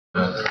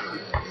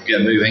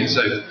Get moving.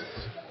 So,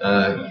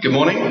 good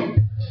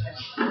morning.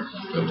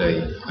 Good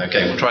day.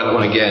 Okay, we'll try that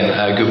one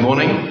again. Good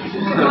morning.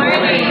 Good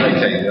morning.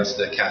 Okay, that's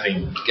the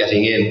caffeine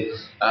getting in.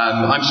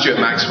 I'm Stuart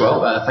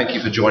Maxwell. Thank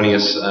you for joining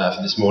us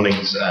for this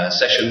morning's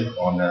session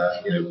on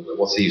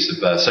what's the use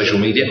of social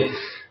media.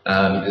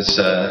 It's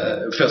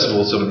first of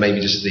all sort of maybe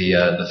just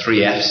the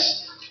three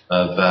F's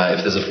of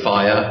if there's a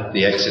fire,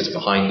 the exit's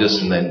behind us,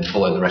 and then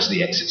follow the rest of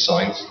the exit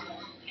signs.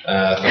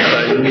 For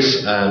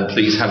phones,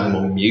 please have them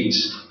on mute.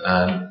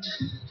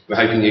 We're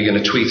hoping you're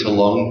going to tweet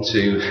along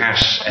to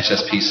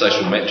 #SSP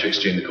social metrics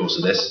during the course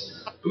of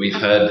this. But we've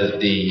heard that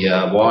the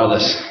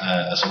wireless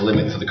sort of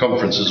limit for the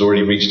conference has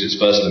already reached its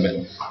first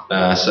limit.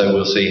 So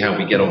we'll see how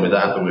we get on with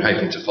that, but we're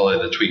hoping to follow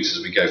the tweets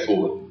as we go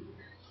forward.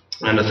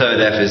 And the third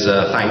F is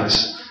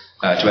thanks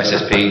to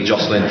SSP,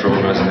 Jocelyn, for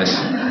organising this.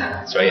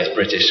 Sorry, yes,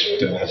 British,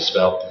 don't know how to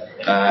spell.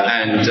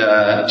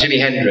 And Ginny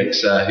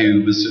Hendricks,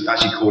 who was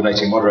actually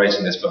coordinating and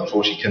moderating this, but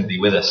unfortunately couldn't be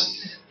with us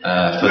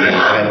for the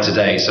event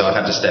today, so I've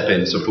had to step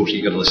in, so unfortunately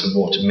you've got to listen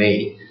more to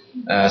me.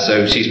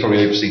 So she's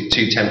probably obviously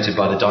too tempted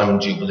by the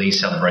Diamond Jubilee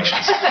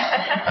celebrations,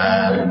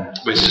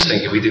 which just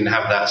think if we didn't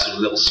have that sort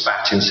of little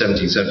spat in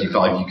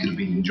 1775, you could have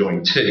been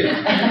enjoying too.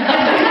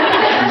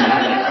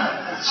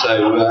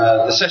 So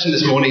the session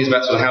this morning is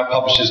about sort of how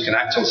publishers can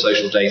act on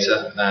social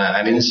data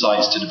and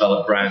insights to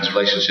develop brands,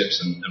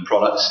 relationships and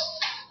products.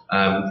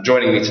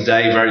 Joining me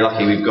today, very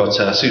lucky, we've got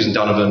Susan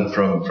Donovan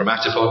from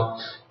Atipod,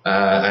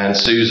 and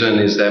Susan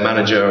is their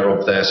manager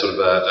of their sort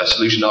of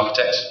solution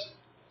architects.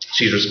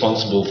 She's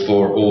responsible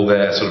for all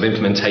their sort of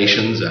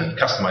implementations and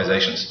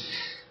customizations,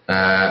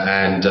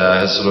 and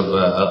sort of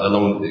a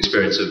long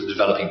experience of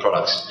developing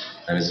products,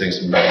 and is doing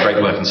some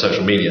great work in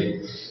social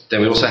media. Then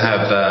we also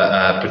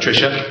have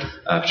Patricia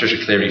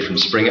Cleary from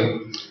Springer,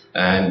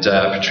 and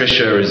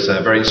Patricia is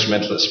very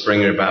instrumental at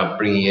Springer about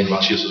bringing in,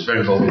 well, she was very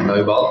involved in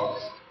mobile,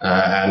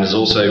 and has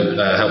also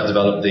helped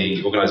develop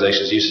the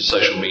organisation's use of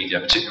social media,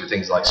 particularly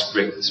things like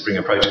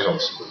Springer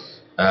protocols.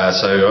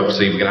 So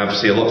obviously we're going to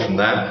see a lot from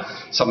that.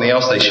 Something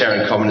else they share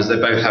in common is they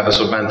both have a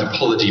sort of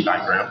anthropology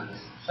background,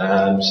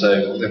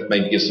 so that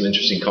maybe gives some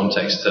interesting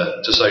context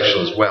to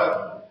social as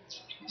well.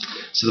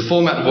 So the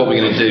format of what we're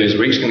going to do is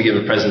we're each going to give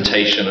a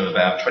presentation of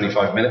about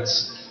 25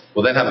 minutes.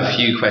 We'll then have a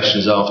few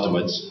questions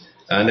afterwards,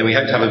 and then we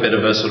hope to have a bit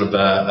of a sort of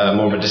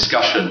more of a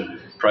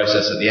discussion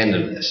process at the end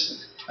of this.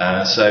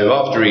 So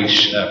after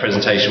each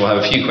presentation, we'll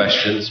have a few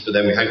questions, but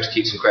then we hope to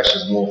keep some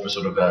questions more for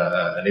sort of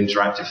an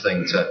interactive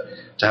thing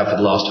to have for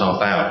the last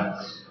half hour.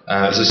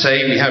 As I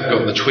say, we have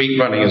got the tweet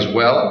running as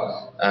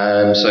well,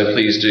 so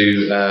please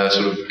do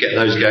sort of get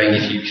those going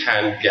if you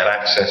can get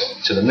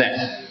access to the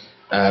net.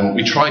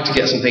 We tried to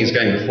get some things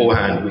going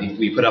beforehand.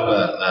 We put up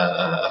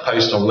a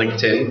post on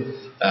LinkedIn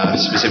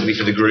specifically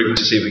for the group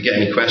to see if we get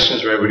any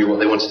questions for everybody what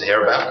they wanted to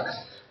hear about.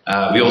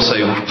 We also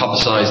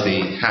publicised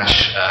the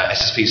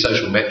 #SSP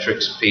social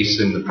metrics piece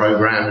in the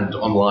program and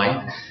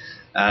online.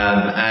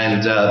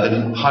 And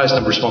the highest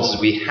number of responses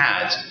we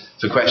had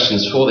for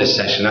questions for this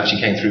session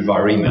actually came through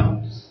via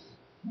email.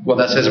 What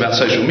that says about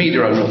social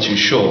media, I'm not too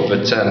sure,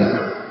 but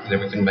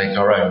we can make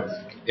our own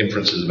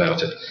inferences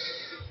about it.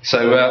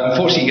 So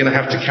unfortunately, you're going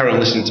to have to carry on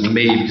listening to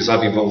me because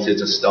I've been volunteered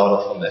to start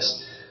off on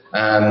this.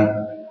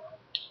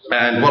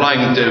 And what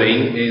I'm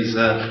doing is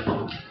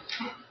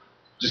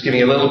just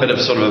giving a little bit of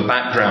sort of a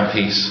background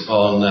piece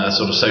on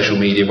sort of social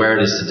media, where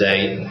it is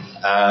today,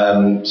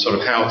 sort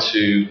of how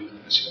to,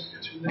 let's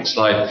go to the next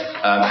slide,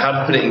 how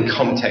to put it in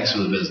context for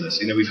the business.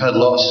 You know, we've heard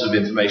lots of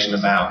information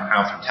about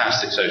how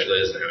fantastic social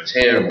is, and how it's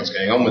here, and what's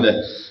going on with it,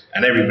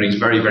 and everybody's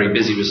very, very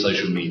busy with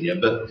social media,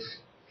 but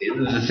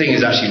the thing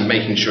is actually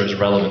making sure it's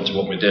relevant to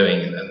what we're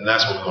doing, and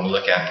that's what we want to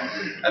look at.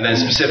 And then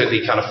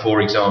specifically kind of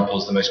 4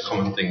 examples, the most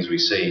common things we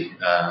see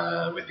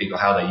with people,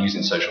 how they're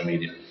using social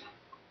media.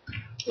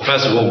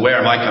 First of all, where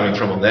am I coming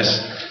from on this?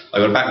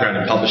 I've got a background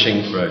in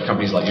publishing for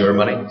companies like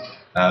Euromoney.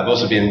 I've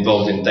also been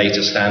involved in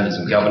data standards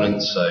and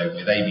governance, so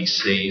with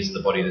ABC is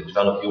the body that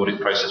developed the audit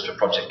process for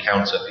Project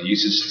Counter for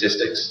usage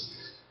statistics.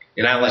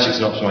 In analytics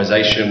and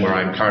optimization, where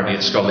I'm currently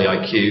at Scholarly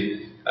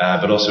IQ,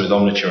 but also with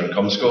Omniture and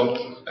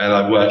Comscore. And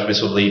I've worked with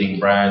sort of leading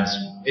brands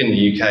in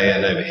the UK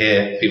and over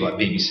here, people like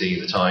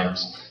BBC, The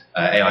Times,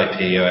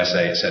 AIP,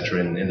 OSA, etc.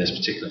 in this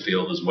particular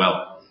field as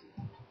well.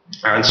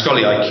 And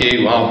Scholarly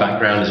IQ, our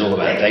background is all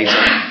about data.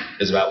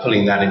 It's about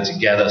pulling that in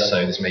together,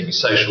 so this may be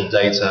social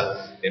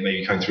data, it may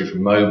be coming through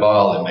from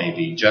mobile, it may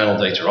be journal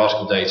data,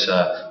 article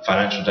data,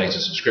 financial data,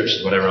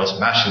 subscriptions, whatever else,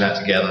 mashing that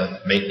together,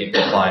 making it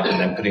compliant, and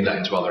then putting that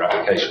into other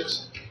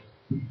applications.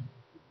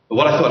 But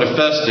what I thought I'd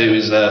first do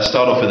is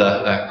start off with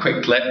a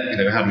quick clip. You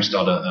know, how do we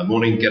start a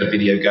morning, get a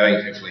video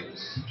going, hopefully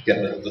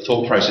get the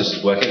thought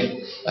processes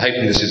working. I'm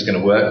hoping this is going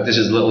to work. This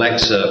is a little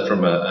excerpt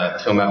from a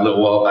film out a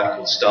little while back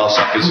called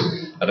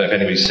Starsuckers. I don't know if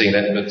anybody's seen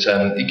it, but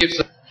it gives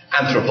an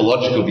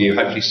anthropological view,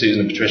 hopefully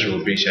Susan and Patricia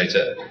will appreciate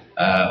it,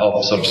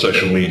 of sort of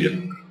social media.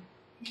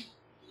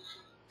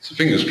 So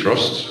fingers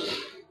crossed.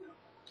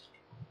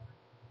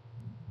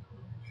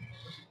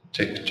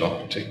 Tick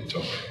tock, tick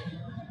tock.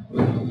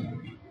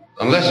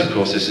 Unless, of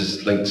course, this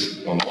is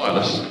linked on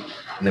wireless,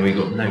 and then we've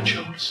got no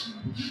chance.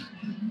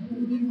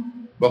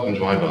 Welcome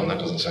to IBAN. That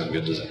doesn't sound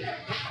good, does it?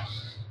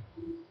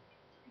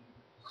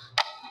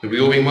 Have we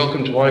all been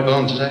welcome to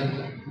IBAN today?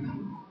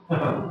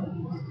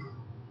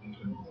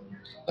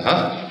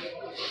 Uh-huh.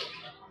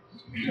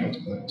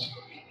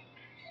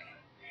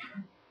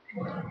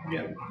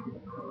 Yeah.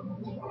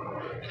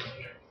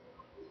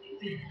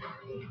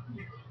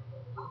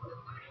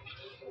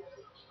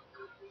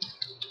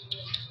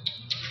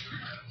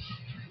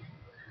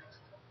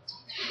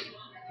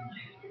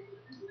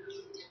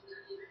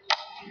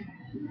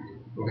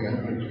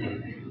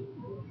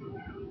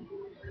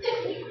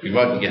 We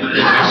might be getting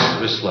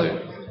we're slow.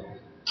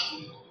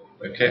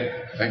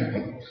 Okay, hang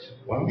on.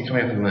 Why aren't we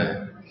coming up in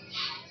there?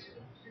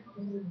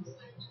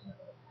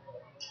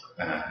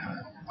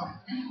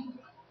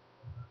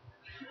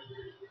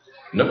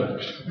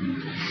 Nope.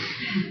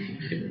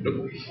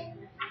 Nope.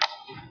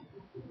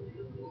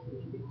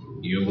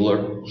 Bueller?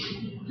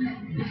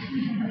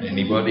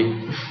 Anybody?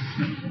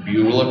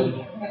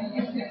 Bueller?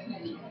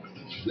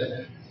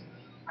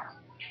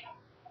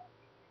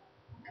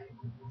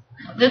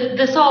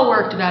 This all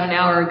worked about an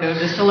hour ago,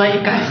 just to let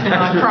you guys know,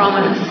 I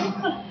promise.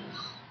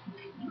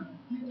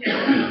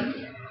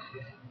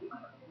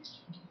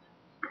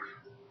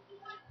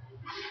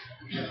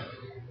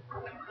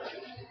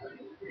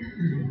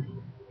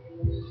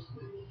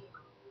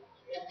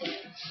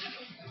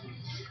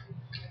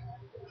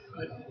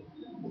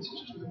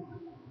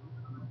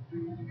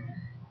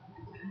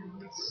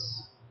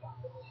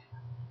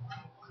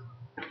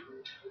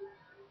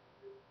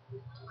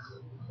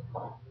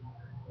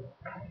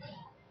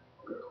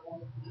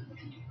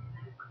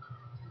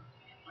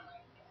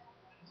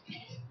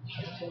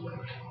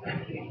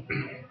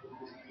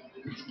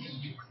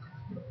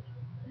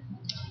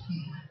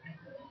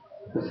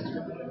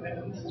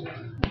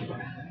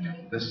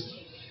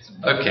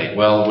 Okay,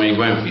 well, we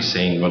won't be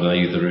seeing what are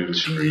the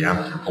routes.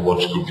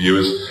 Anthropological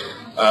viewers.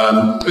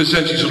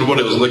 Essentially, sort of what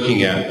it was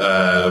looking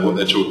at, what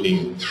they're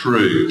talking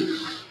through,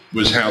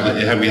 was how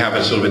we have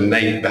a sort of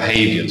innate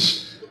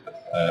behaviours.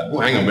 Oh,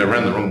 hang on, we're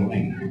around the wrong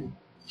way.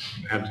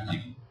 How did you?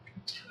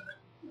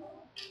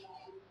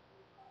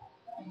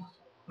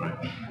 Right.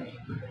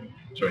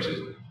 Sorry,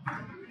 Susan.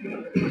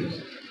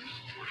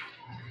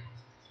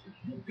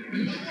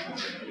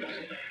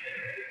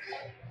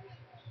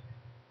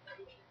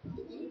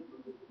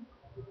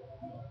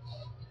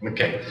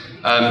 Okay.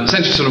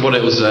 Essentially, sort of what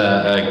it was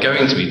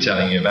going to be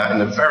telling you about, in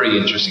a very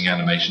interesting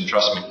animation,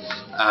 trust me,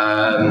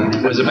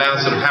 was about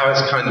sort of how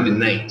it's kind of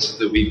innate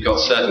that we've got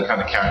certain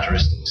kind of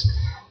characteristics.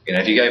 You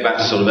know, if you go back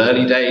to sort of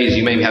early days,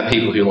 you maybe have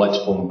people who like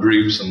to form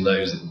groups, and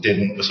those that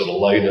didn't were sort of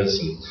loners,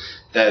 and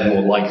they're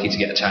more likely to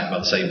get attacked by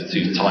the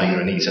saber-toothed tiger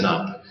and eaten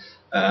up.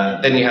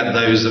 Then you had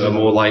those that are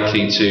more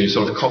likely to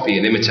sort of copy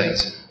and imitate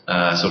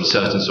sort of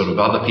certain sort of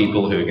other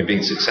people who are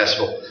being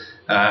successful.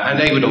 And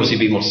they would obviously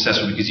be more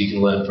successful because you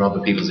can learn from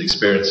other people's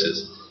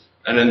experiences.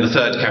 And then the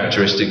third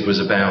characteristic was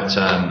about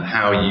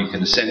how you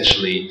can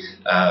essentially,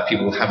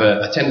 people have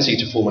a tendency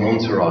to form an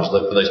entourage,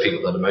 look for those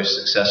people that are most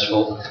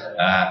successful,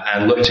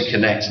 and look to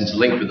connect and to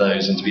link with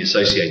those and to be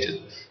associated.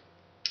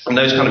 And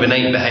those kind of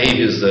innate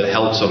behaviours that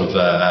help sort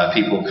of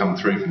people come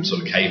through from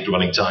sort of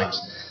cave-dwelling times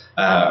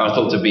are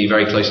thought to be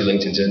very closely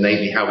linked into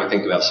innately how we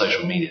think about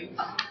social media.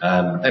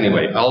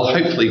 Anyway, I'll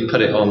hopefully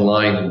put it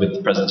online, and with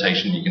the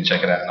presentation you can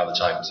check it out another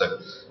time. So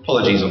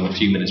apologies on a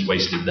few minutes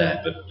wasted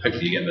there, but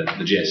hopefully you get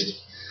the gist.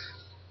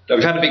 Now,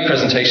 we've had a big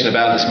presentation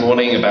about this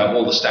morning about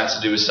all the stats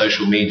to do with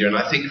social media, and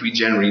I think we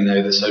generally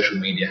know that social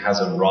media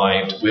has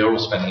arrived. We're all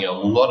spending a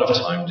lot of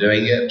time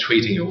doing it,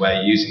 tweeting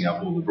away, using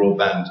up all the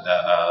broadband,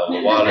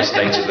 the wireless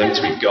data links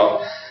we've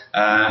got,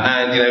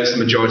 and you know, it's the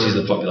majorities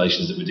of the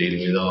populations that we're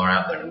dealing with are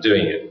out there and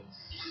doing it.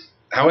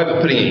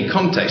 However, putting it in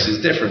context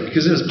is different,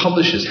 because as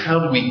publishers, how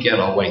do we get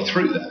our way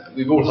through that?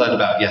 We've all heard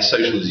about, yes,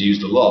 social is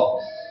used a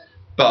lot,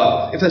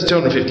 but if there's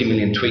 250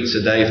 million tweets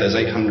a day, if there's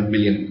 800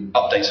 million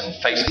updates on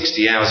Facebook,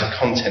 60 hours of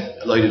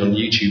content loaded on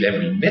YouTube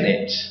every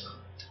minute,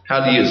 how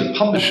do you as a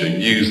publisher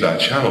use that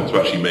channel to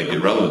actually make it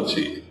relevant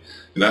to you?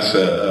 And that's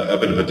a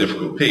bit of a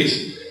difficult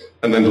piece.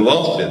 And then the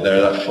last bit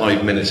there, that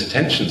 5 minutes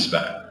attention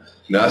span.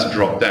 Now, that's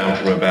dropped down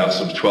from about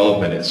sort of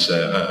 12 minutes,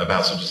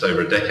 about sort of just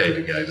over a decade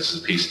ago. This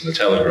is a piece in the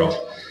Telegraph.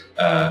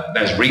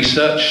 There's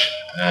research,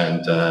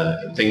 and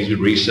things with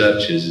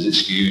research is it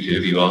skewed, who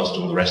have you asked,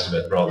 all the rest of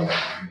it, rather than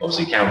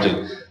obviously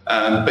counted.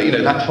 But you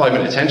know, that 5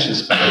 minute attention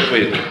span, if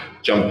we're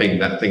jumping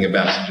that thing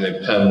about, you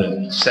know,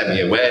 permanent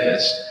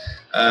semi-awareness,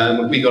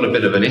 we've got a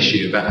bit of an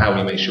issue about how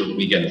we make sure that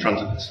we get in front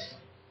of this.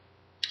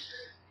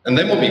 And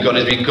then what we've got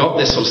is we've got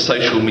this sort of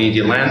social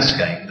media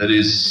landscape that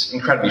is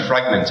incredibly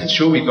fragmented.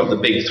 Sure, we've got the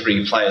big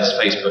three players,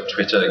 Facebook,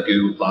 Twitter,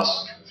 Google+,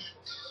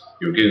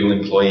 you're a Google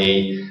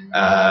employee,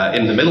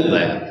 in the middle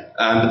there.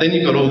 But then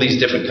you've got all these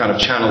different kind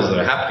of channels that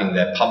are happening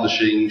there,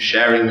 publishing,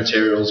 sharing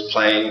materials,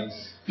 playing,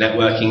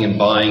 networking and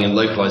buying and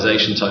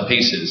localization type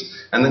pieces.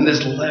 And then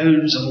there's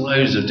loads and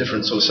loads of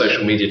different sort of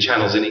social media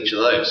channels in each of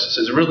those.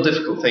 So it's a real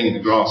difficult thing to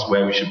grasp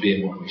where we should be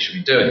and what we should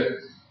be doing.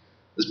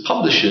 As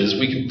publishers,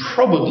 we can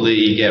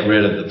probably get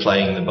rid of the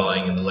playing, the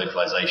buying and the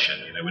localization.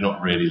 You know, we're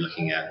not really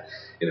looking at,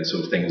 you know,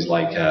 sort of things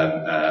like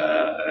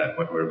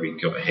where we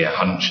got here,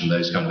 hunch and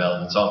those kind of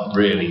elements aren't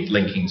really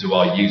linking to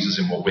our users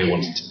and what we're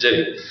wanting to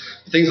do.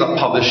 Things like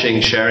publishing,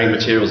 sharing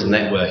materials and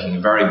networking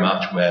are very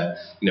much where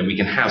we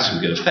can have some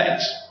good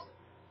effects.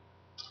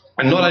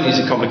 And not only is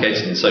it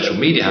complicated in social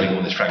media having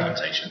all this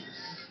fragmentation,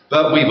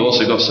 but we've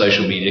also got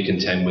social media to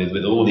contend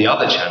with all the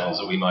other channels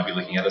that we might be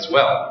looking at as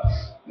well.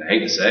 And I hate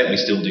to say it, we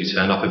still do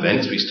turn up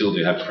events, we still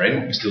do have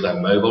print, we still have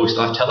mobile, we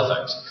still have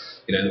telephones,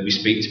 that we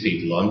speak to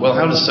people on. Well,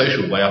 how does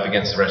social weigh up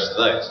against the rest of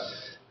those?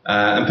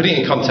 And putting it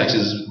in context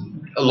is,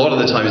 a lot of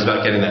the time is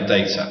about getting that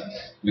data.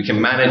 We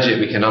can manage it,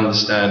 we can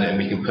understand it, and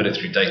we can put it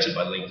through data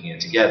by linking it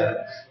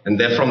together. And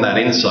then from that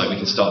insight, we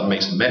can start to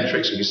make some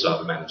metrics, and we can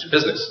start to manage a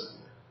business.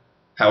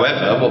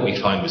 However, what we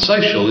find with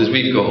social is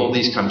we've got all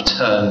these kind of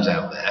terms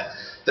out there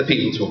that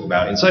people talk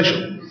about in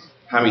social.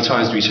 How many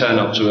times do we turn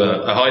up to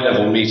a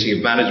high-level meeting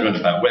of management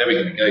about where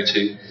we're going to go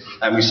to,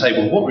 and we say,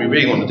 well, what we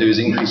really want to do is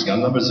increasing our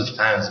numbers of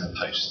fans and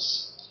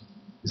posts.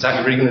 Is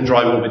that really going to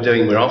drive what we're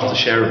doing? We're after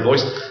share of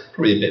voice,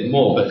 probably a bit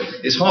more, but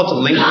it's hard to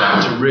link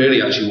that to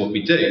really actually what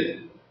we do.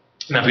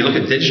 Now, if we look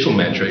at digital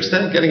metrics,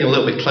 they're getting a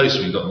little bit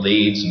closer. We've got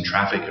leads and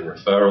traffic and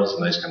referrals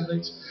and those kind of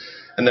things.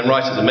 And then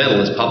right at the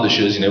middle, as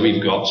publishers,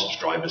 we've got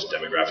subscribers,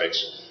 demographics,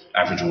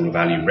 average order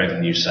value,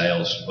 revenue,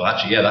 sales. Well,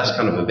 actually, yeah, that's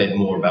kind of a bit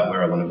more about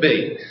where I want to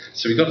be.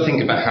 So we've got to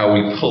think about how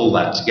we pull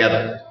that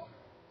together.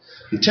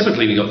 And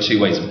typically, we've got two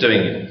ways of doing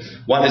it.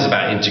 One is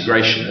about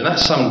integration, and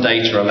that's some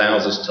data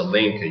allows us to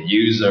link a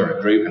user,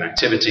 a group, an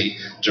activity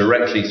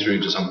directly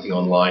through to something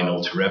online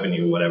or to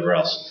revenue or whatever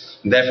else.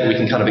 And therefore, we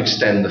can kind of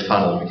extend the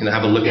funnel. We can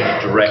have a look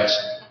at a direct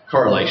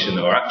correlation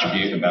or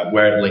attribute about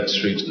where it links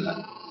through to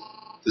that.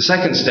 The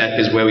second step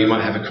is where we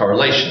might have a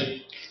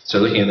correlation. So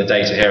looking at the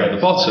data here at the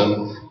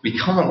bottom, we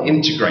can't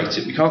integrate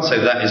it. We can't say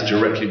that is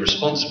directly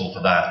responsible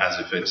for that as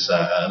if it's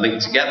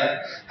linked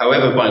together.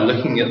 However, by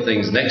looking at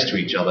things next to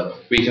each other,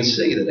 we can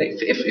see that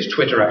if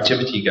Twitter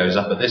activity goes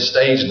up at this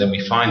stage, and then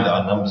we find that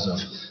our numbers of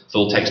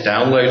full text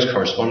downloads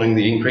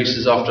correspondingly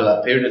increases after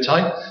that period of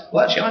time,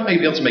 well, actually, I may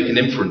be able to make an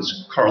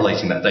inference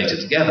correlating that data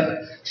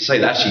together to say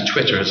that actually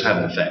Twitter has had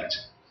an effect.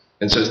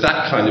 And so it's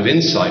that kind of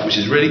insight which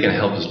is really going to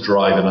help us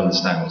drive and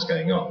understand what's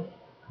going on.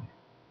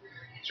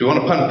 So we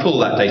want to kind of pull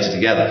that data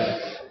together.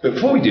 But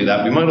before we do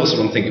that, we might also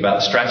want to think about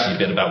the strategy a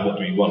bit about what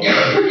do we want.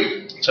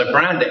 So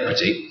brand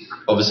equity,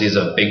 obviously, is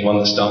a big one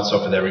that starts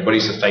off with everybody.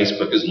 So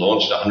Facebook has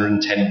launched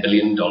 $110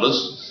 billion.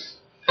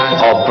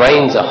 Our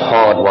brains are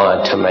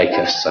hardwired to make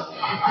us.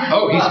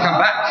 Oh, he's come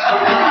back.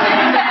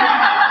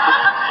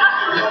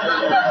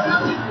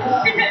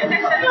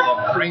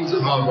 Our brains are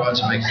hardwired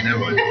to make us know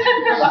right.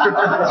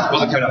 It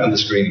wasn't coming up on the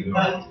screen.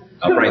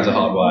 Our brains are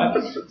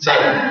hardwired. So,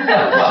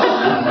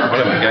 what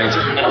am I going to?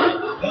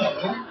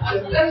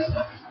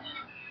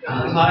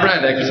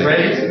 Brand equity.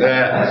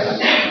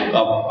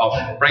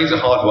 Our brains are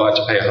hardwired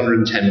to pay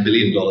 $110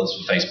 billion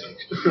for Facebook.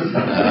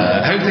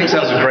 Home thing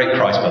sales are a great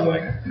price, by the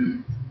way.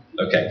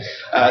 Okay,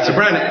 so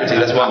brand equity,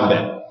 that's one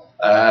bit.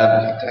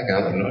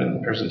 I'm not in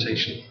the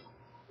presentation.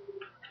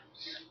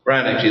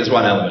 Brand equity, that's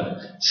one element.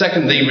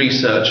 Secondly,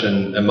 research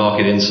and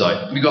market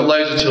insight. We've got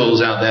loads of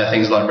tools out there,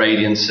 things like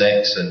Radian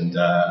 6 and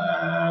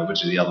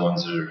which are the other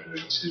ones that are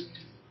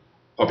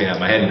popping out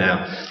of my head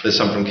now. There's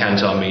some from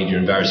Kantar Media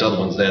and various other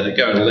ones there that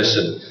go and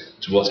listen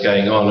to what's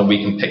going on, and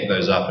we can pick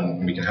those up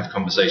and we can have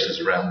conversations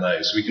around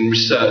those. So we can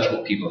research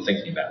what people are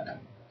thinking about now.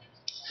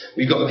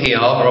 We've got PR,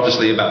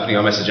 obviously, about putting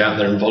our message out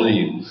there, and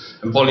volume.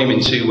 And volume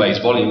in two ways.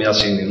 Volume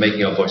is in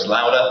making our voice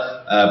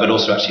louder, but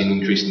also actually in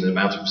increasing the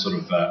amount of sort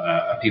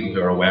of people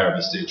who are aware of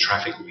us, the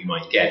traffic that we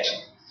might get.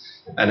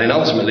 And then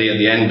ultimately, at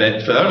the end,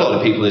 for a lot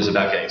of people, it's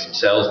about getting some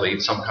sales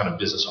leads, some kind of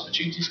business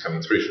opportunities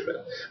coming through from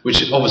it,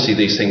 which obviously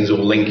these things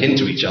all link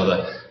into each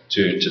other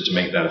to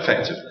make that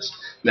effectiveness.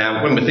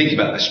 Now, when we're thinking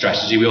about that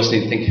strategy, we also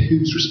need to think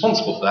who's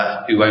responsible for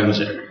that, who owns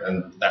it,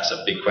 and that's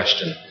a big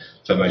question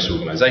for most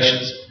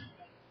organizations.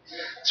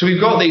 So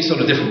we've got these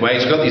sort of different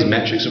ways, we've got these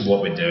metrics of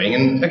what we're doing,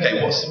 and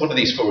okay, what are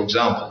these for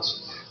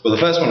examples? Well, the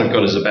first one I've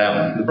got is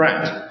about the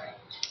brand.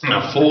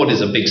 Now, Ford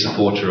is a big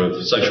supporter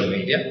of social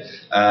media,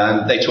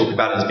 and they talk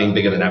about it as being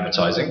bigger than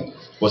advertising.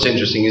 What's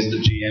interesting is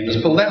that GM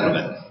has pulled out of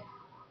it.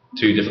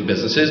 Two different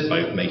businesses,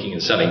 both making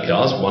and selling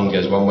cars, one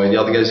goes one way,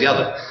 the other goes the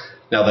other.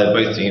 Now, they're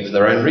both doing it for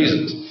their own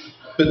reasons.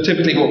 But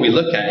typically what we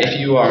look at, if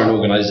you are an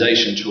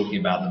organization talking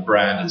about the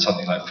brand and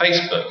something like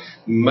Facebook,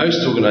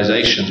 most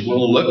organizations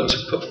will look to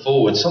put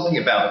forward something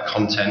about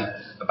content,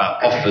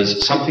 about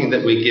offers, something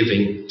that we're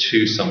giving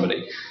to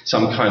somebody,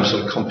 some kind of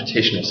sort of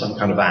competition or some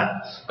kind of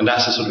app. And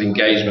that's the sort of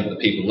engagement that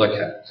people look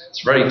at.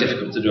 It's very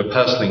difficult to do a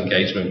personal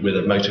engagement with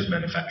a motive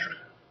manufacturer.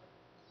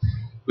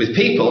 With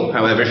people,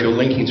 however, if you're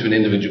linking to an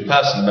individual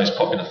person, the most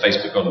popular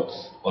Facebook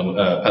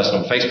person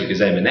on Facebook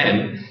is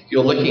M&M,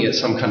 you're looking at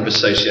some kind of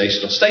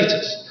association or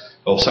status,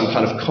 or some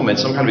kind of comment,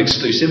 some kind of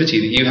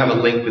exclusivity that you have a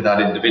link with that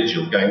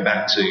individual, going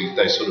back to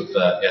those sort of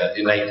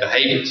innate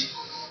behaviors.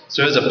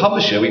 So as a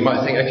publisher, we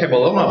might think, okay,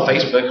 well, on our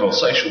Facebook or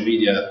social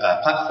media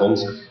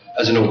platforms,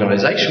 as an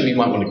organization, we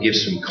might want to give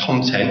some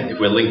content if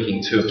we're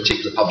linking to a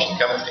particular publishing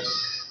company.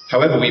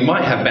 However, we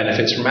might have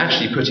benefits from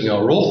actually putting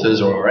our authors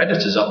or our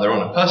editors up there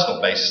on a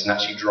personal basis and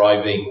actually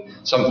driving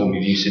some form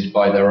of usage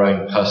by their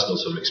own personal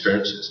sort of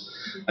experiences,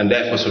 and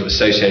therefore sort of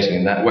associating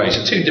in that way.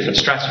 So two different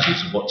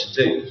strategies of what to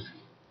do.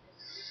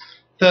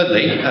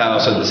 Thirdly,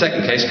 so the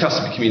second case,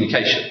 customer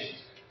communication.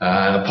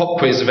 A pop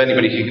quiz of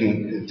anybody who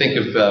can think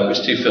of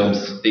which two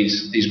films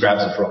these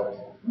grabs are from.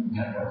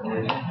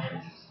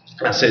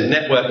 That's it,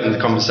 network and the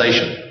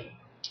conversation.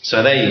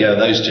 So there you go,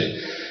 those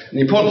two. And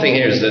the important thing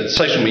here is that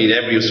social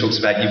media, everybody talks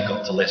about you've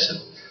got to listen.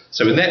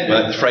 So with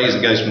network, the phrase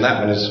that goes from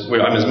that one is,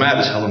 I'm as mad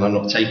as hell and I'm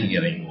not taking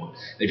it anymore.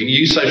 And if you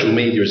use social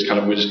media as kind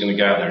of, we're just going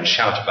to go out there and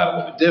shout about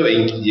what we're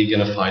doing, you're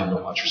going to find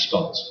not much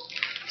response.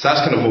 So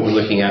that's kind of what we're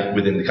looking at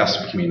within the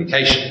customer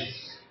communication.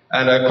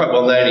 And a quite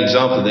well-known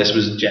example of this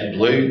was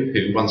JetBlue,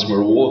 who won some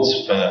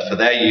awards for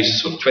their use of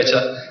sort of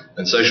Twitter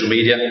and social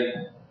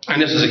media.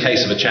 And this was a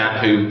case of a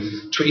chap who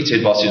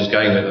tweeted whilst he was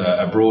going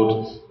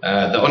abroad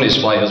that on his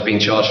flight he was being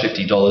charged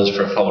 $50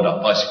 for a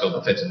fold-up bicycle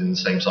that fitted in the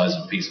same size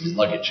of a piece of his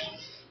luggage,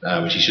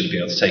 which he should be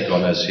able to take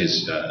on as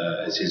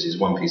his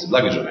one piece of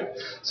luggage on it.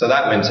 So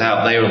that went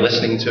out. They were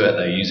listening to it.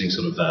 They were using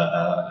sort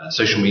of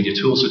social media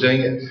tools for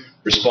doing it,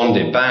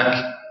 responded back,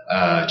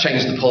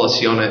 changed the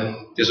policy on it.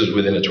 This was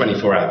within a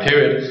 24-hour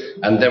period,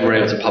 and then we're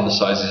able to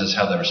publicize this as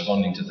how they're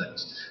responding to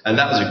things. And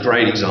that was a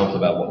great example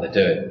about what they're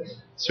doing.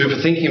 So if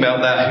we're thinking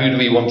about that, who do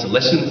we want to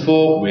listen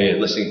for? We're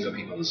listening for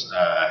people's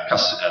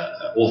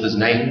authors'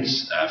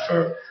 names,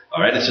 for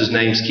our editors'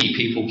 names, key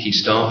people, key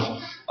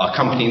staff, our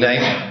company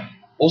name.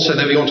 Also,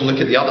 then we want to look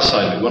at the other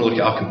side of it. We want to look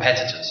at our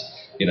competitors,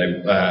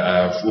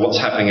 for what's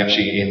happening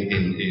actually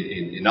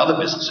in other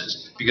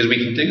businesses, because we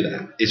can do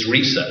that. It's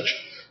research.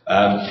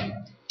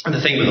 And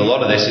the thing with a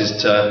lot of this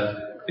is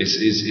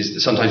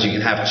that sometimes you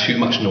can have too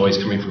much noise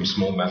coming from a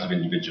small amount of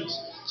individuals.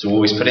 So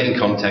always put it in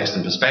context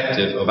and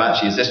perspective of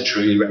actually, is this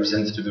truly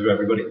representative of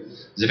everybody?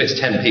 Because if it's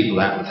 10 people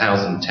out of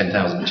 1,000,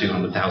 10,000,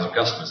 200,000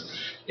 customers,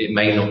 it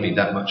may not be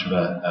that much of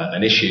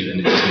an issue,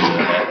 and it just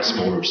needs a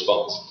smaller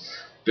response.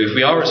 But if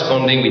we are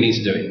responding, we need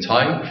to do it in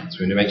time. So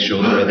we need to make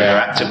sure that we're there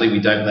actively.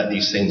 We don't let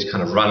these things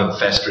kind of run and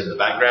fester in the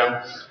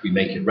background. We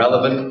make it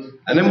relevant.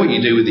 And then what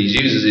you do with these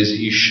users is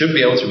you should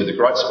be able to, with the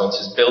right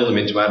responses, build them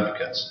into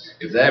advocates.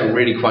 If they're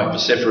really quite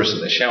vociferous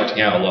and they're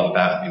shouting out a lot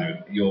about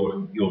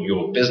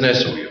your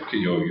business or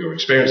your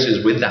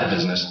experiences with that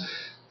business,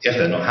 if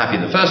they're not happy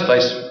in the first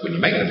place, when you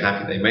make them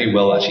happy, they may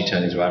well actually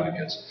turn into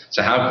advocates.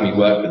 So how can we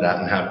work with that,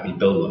 and how can we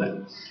build on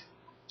it?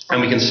 And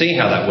we can see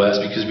how that works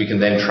because we can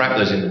then track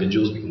those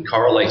individuals, we can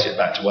correlate it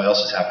back to what else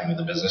is happening with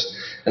the business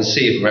and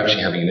see if we're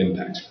actually having an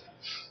impact.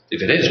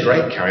 If it is,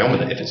 great, carry on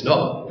with it. If it's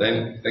not,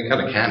 then kind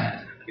of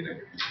can.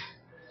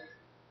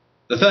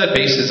 The third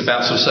piece is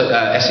about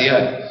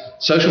SEO.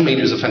 Social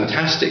media is a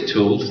fantastic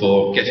tool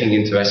for getting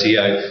into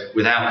SEO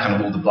without kind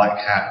of all the black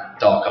hat,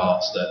 dark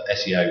arts that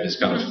SEO has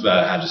kind of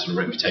had a sort of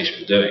reputation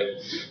for doing.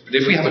 But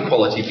if we have a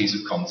quality piece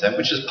of content,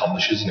 which as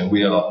publishers,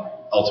 we are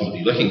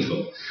ultimately looking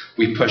for,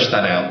 we push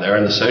that out there,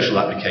 and the social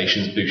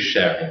applications boost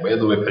sharing,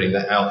 whether we're putting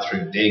that out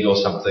through Dig or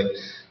something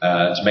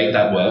to make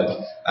that work.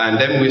 And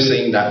then we're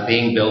seeing that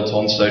being built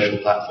on social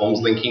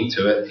platforms, linking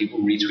to it, people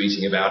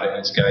retweeting about it, and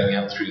it's going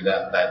out through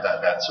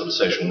that sort of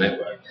social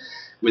network.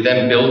 We're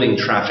then building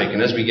traffic,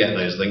 and as we get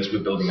those links,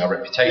 we're building our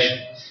reputation.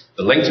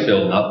 The links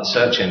build up, the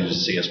search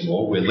engines see us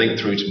more, we're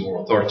linked through to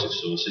more authoritative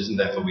sources, and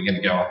therefore we're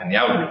going to go up in the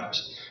algorithms.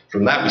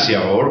 From that, we see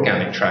our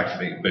organic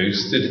traffic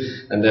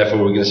boosted, and therefore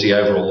we're going to see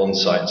overall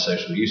on-site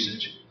social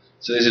usage.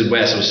 So this is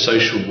where sort of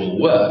social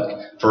will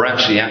work for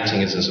actually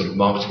acting as a sort of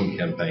marketing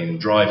campaign and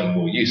driving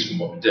more use from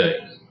what we're doing.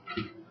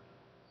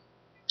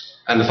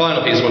 And the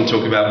final piece I want to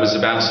talk about was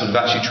about sort of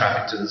actually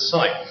traffic to the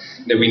site.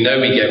 We know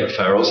we get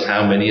referrals,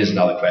 how many is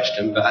another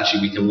question, but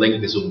actually we can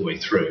link this all the way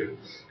through.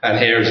 And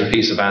here is a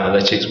piece of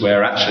analytics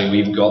where actually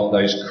we've got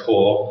those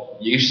core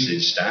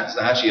usage stats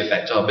that actually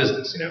affect our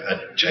business.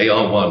 At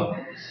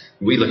JR1,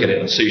 we look at it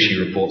on sushi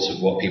reports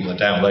of what people are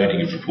downloading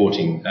and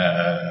reporting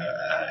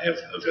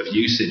of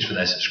usage for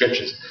their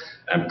subscriptions.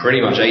 And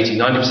pretty much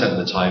 80-90%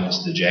 of the time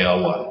it's the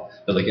JR1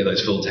 that they get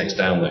those full text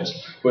downloads.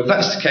 Well, if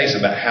that's the case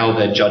about how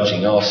they're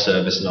judging our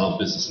service and our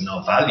business and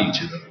our value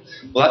to them,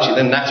 well, actually,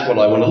 then that's what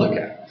I want to look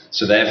at.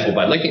 So therefore,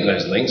 by looking at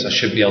those links, I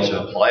should be able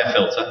to apply a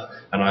filter,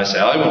 and I say,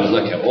 I want to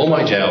look at all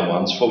my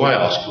JR1s for my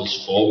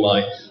articles, for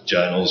my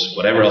journals,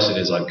 whatever else it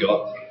is I've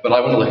got, but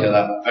I want to look at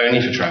that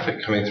only for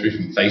traffic coming through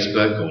from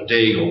Facebook or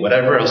Dig or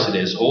whatever else it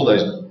is, all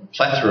those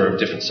plethora of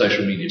different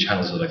social media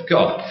channels that I've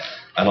got,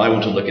 and I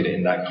want to look at it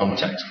in that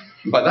context.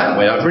 And by that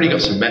way, I've really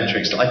got some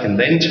metrics that I can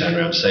then turn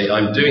around and say,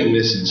 I'm doing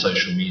this in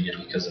social media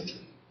because of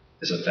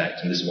this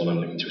effect, and this is what I'm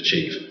looking to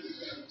achieve.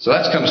 So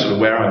that's kind of sort of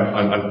where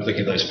I'm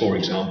looking at those four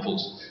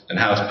examples and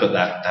how to put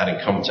that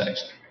in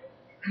context.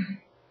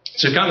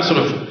 So kind of sort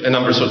of a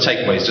number of sort of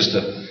takeaways just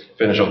to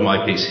finish off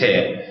my piece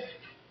here.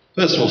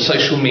 First of all,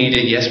 social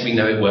media, yes, we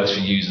know it works for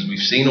users. We've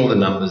seen all the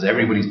numbers,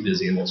 everybody's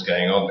busy and what's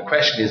going on. The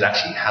question is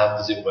actually, how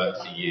does it work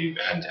for you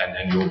and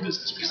your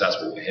business, because that's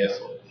what we're here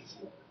for.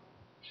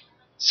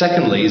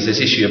 Secondly is this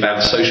issue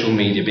about social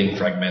media being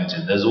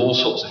fragmented. There's all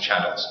sorts of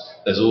channels.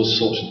 There's all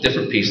sorts of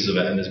different pieces of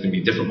it, and there's going to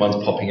be different ones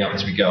popping up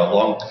as we go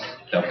along.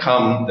 They'll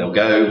come, they'll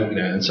go,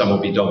 and some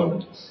will be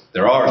dominant.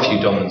 There are a few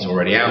dominants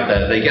already out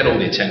there. They get all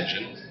the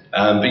attention.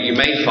 But you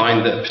may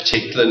find that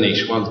particular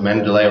niche ones,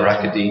 Mendeley or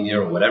academia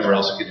or whatever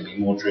else, are going to be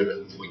more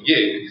driven for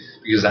you,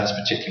 because that's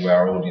particularly where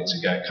our audience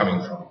are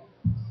coming from.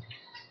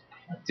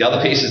 The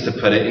other piece is to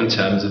put it in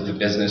terms of the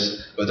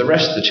business or the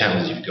rest of the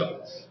channels you've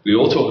got. We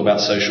all talk about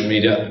social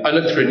media. I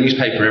look through a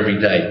newspaper every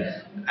day,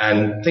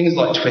 and things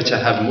like Twitter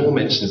have more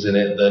mentions in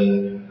it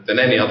than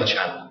any other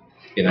channel.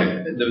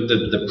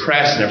 The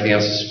press and everything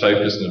else is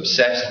focused and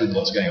obsessed with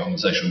what's going on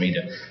social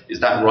media. Is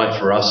that right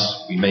for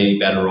us? We may be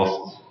better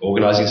off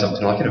organising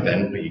something like an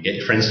event where you get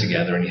your friends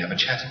together and you have a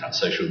chat about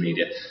social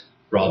media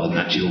rather than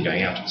actually all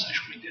going out on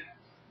social media.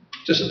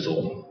 Just a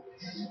thought.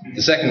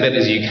 The second bit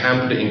is you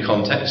can put it in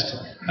context.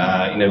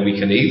 We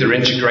can either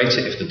integrate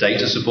it if the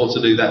data supports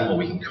to do that, or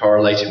we can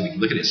correlate it and we can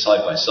look at it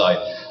side by side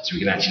so we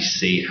can actually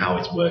see how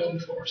it's working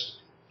for us.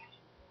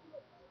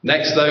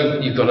 Next, though,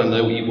 you've got to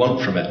know what you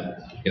want from it.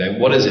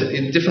 What is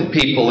it? Different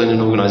people in an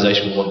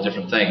organisation will want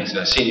different things.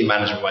 Senior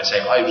management might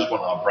say, I just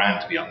want our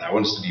brand to be up there. I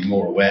want us to be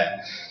more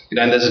aware.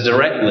 And there's a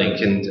direct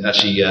link, and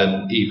actually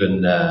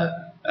even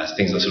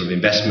things like sort of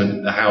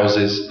investment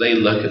houses, they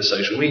look at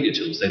social media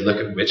tools. They look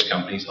at which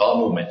companies are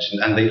more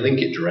mentioned, and they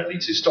link it directly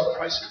to stock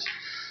prices.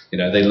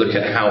 They look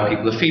at how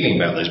people are feeling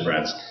about those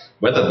brands.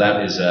 Whether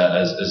that is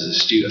as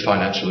astute a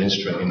financial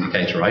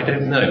indicator, I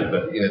don't know,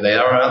 but they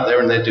are out there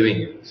and they're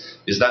doing it.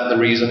 Is that the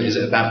reason? Is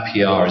it about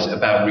PR? Is it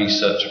about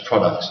research of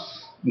products?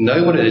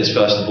 Know what it is,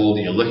 first of all,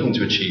 that you're looking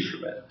to achieve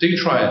from it. Do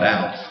try it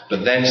out,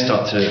 but then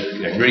start to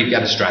really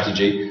get a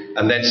strategy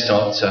and then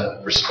start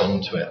to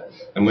respond to it.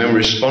 And when we're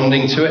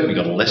responding to it, we've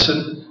got to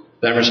listen,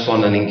 then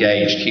respond and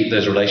engage, keep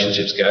those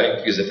relationships going,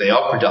 because if they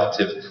are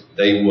productive,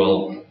 they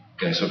will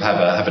sort of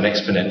have an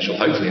exponential,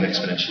 hopefully an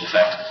exponential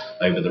effect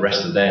over the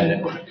rest of their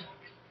network.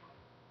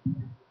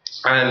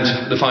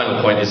 And the final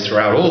point is,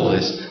 throughout all of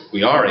this,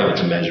 we are able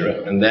to measure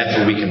it, and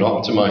therefore we can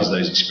optimize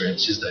those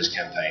experiences, those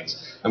campaigns,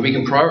 and we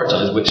can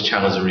prioritize which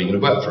channels are really going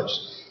to work for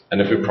us.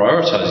 And if we're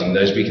prioritizing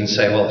those, we can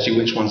say, well, actually,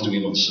 which ones do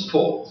we want to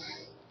support?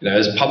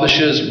 As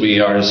publishers, we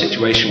are in a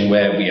situation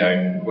where we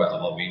own,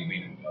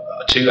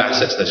 two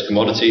assets, those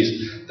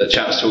commodities that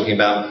Chap was talking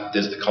about.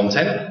 There's the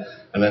content,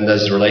 and then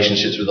there's the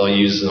relationships with our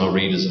users and our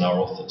readers and our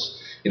authors.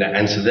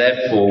 And so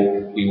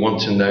therefore, we want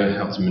to know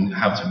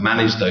how to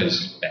manage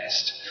those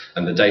best,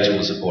 and the data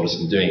will support us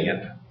in doing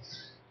it.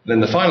 Then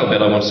the final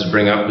bit I wanted to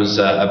bring up was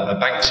a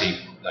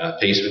Banksy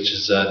piece, which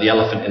is the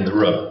elephant in the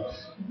room.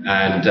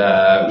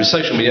 And with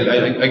social media,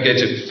 I go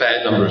to a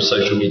fair number of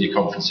social media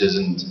conferences,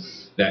 and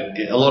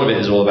a lot of it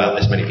is all about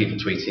this many people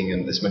tweeting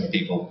and this many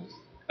people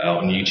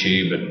on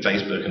YouTube and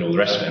Facebook and all the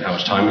rest of it, and how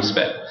much time we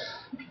spend.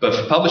 But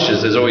for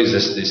publishers, there's always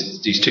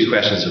these two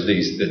questions of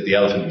the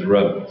elephant in the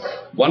room.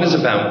 One is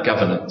about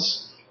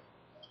governance.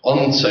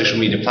 On social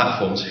media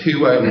platforms,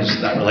 who owns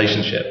that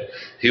relationship?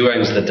 Who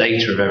owns the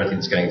data of everything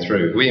that's going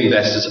through? We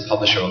invest as a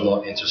publisher a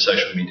lot into a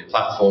social media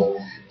platform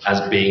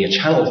as being a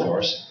channel for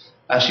us.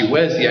 Actually,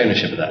 where's the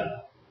ownership of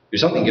that? If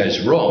something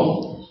goes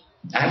wrong,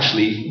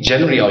 actually,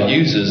 generally our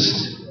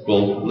users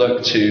will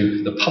look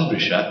to the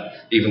publisher,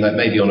 even though it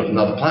may be on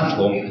another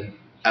platform,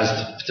 as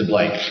to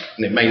blame.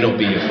 And it may not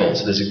be your fault.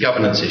 So there's a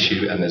governance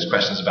issue, and there's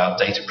questions about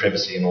data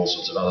privacy and all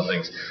sorts of other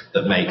things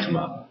that may come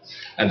up.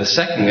 And the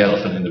second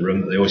elephant in the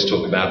room that they always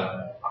talk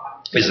about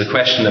is the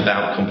question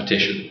about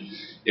competition.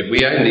 If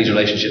we own these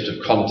relationships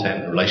of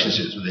content,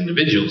 relationships with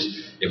individuals,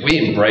 if we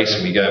embrace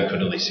and we go and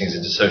put all these things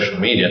into social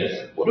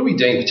media, what are we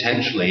doing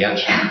potentially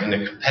actually in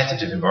a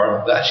competitive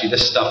environment that actually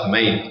this stuff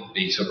may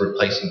be sort of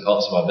replacing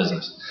parts of our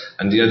business?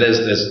 And there's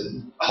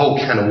a whole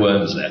can of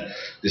worms there.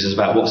 This is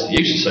about what's the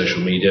use of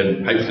social media,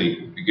 and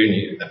hopefully we're giving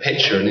you a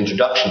picture, an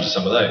introduction to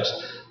some of those.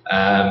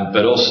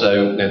 But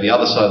also the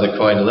other side of the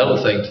coin, a little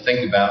thing to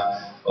think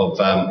about of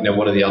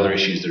what are the other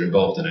issues that are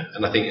involved in it.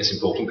 And I think it's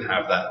important to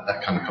have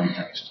that kind of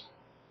context.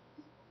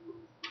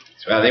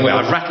 So anyway,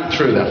 I've rattled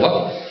through that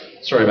lot.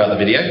 Sorry about the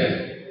video.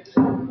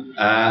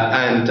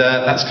 And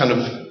that's kind of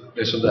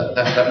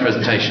that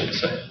presentation.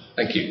 So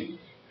thank you.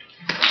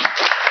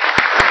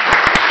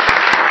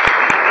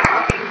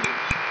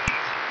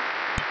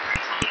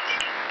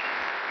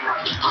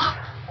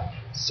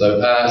 So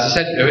as I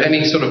said,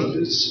 any sort of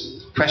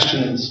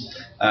questions?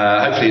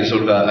 Hopefully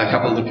sort of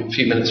a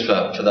few minutes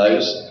for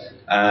those.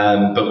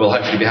 But we'll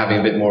hopefully be having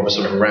a bit more of a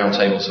sort of a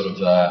roundtable sort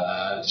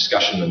of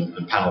discussion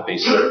and panel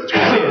piece.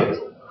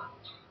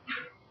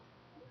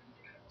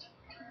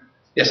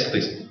 Yes,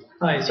 please.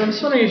 Hi. So I'm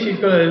just wondering if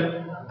you've got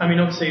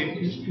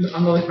obviously,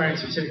 I'm not referring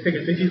to specific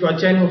figures, but if you've got a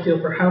general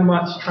feel for how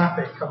much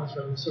traffic comes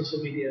from social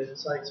media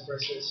sites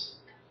versus,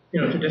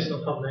 traditional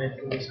PubMed,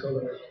 Google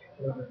Scholar,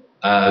 whatever.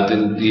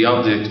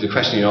 The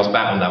question you asked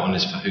back on that one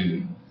is for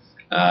whom?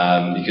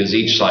 Because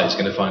each site is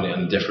going to find it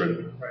in a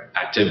different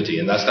activity,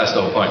 and that's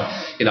the whole point.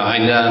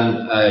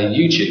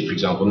 YouTube, for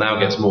example, now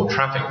gets more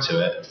traffic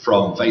to it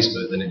from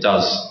Facebook than it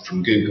does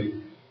from Google.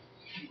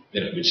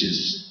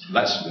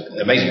 That's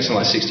amazing. It's not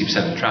like 60%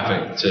 of the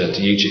traffic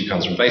to YouTube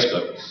comes from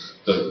Facebook.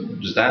 But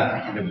does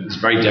that, it's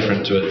very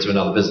different to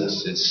another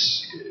business.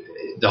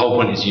 The whole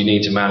point is you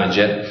need to manage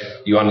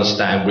it. You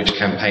understand which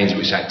campaigns,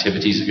 which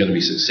activities are going to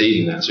be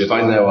succeeding that. So if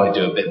I know I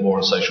do a bit more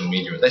on social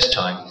media at this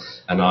time,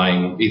 and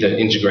I'm either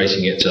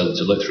integrating it to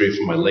look through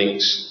from my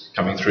links,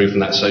 coming through from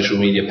that social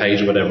media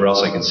page or whatever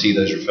else, I can see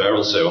those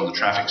referrals, so on the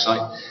traffic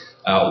side.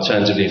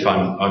 Alternatively, if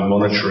I'm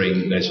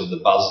monitoring sort of the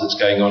buzz that's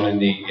going on in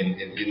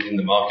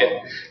the market,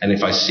 and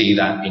if I see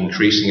that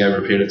increasing over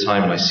a period of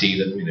time, and I see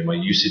that my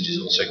usage is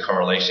also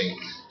correlating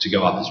to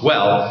go up as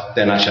well,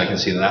 then actually I can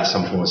see that that's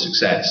some form of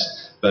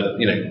success. But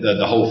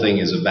the whole thing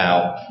is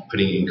about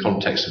putting it in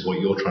context of what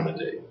you're trying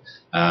to do.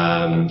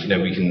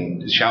 We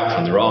can shout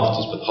from the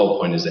rafters, but the whole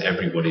point is that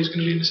everybody's going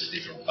to be in a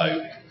different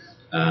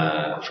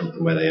boat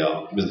from where they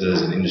are. Whether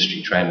there's an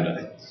industry trend,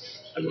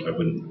 I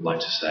wouldn't like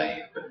to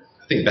say, but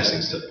I think the best thing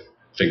is to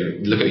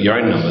look at your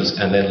own numbers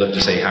and then look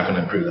to say how can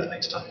I improve that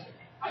next time.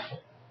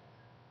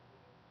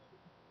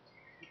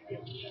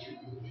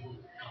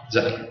 Is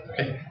that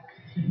okay?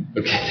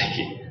 Okay, thank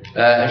you.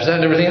 Is that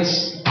everything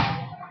else?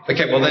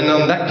 Okay, well then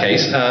in that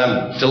case,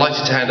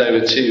 delighted to hand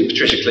over to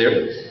Patricia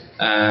Cleary.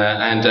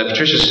 And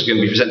Patricia's going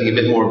to be presenting a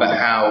bit more about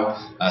how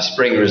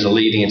Springer, as a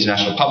leading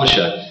international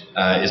publisher,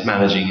 is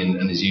managing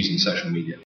and is using social media.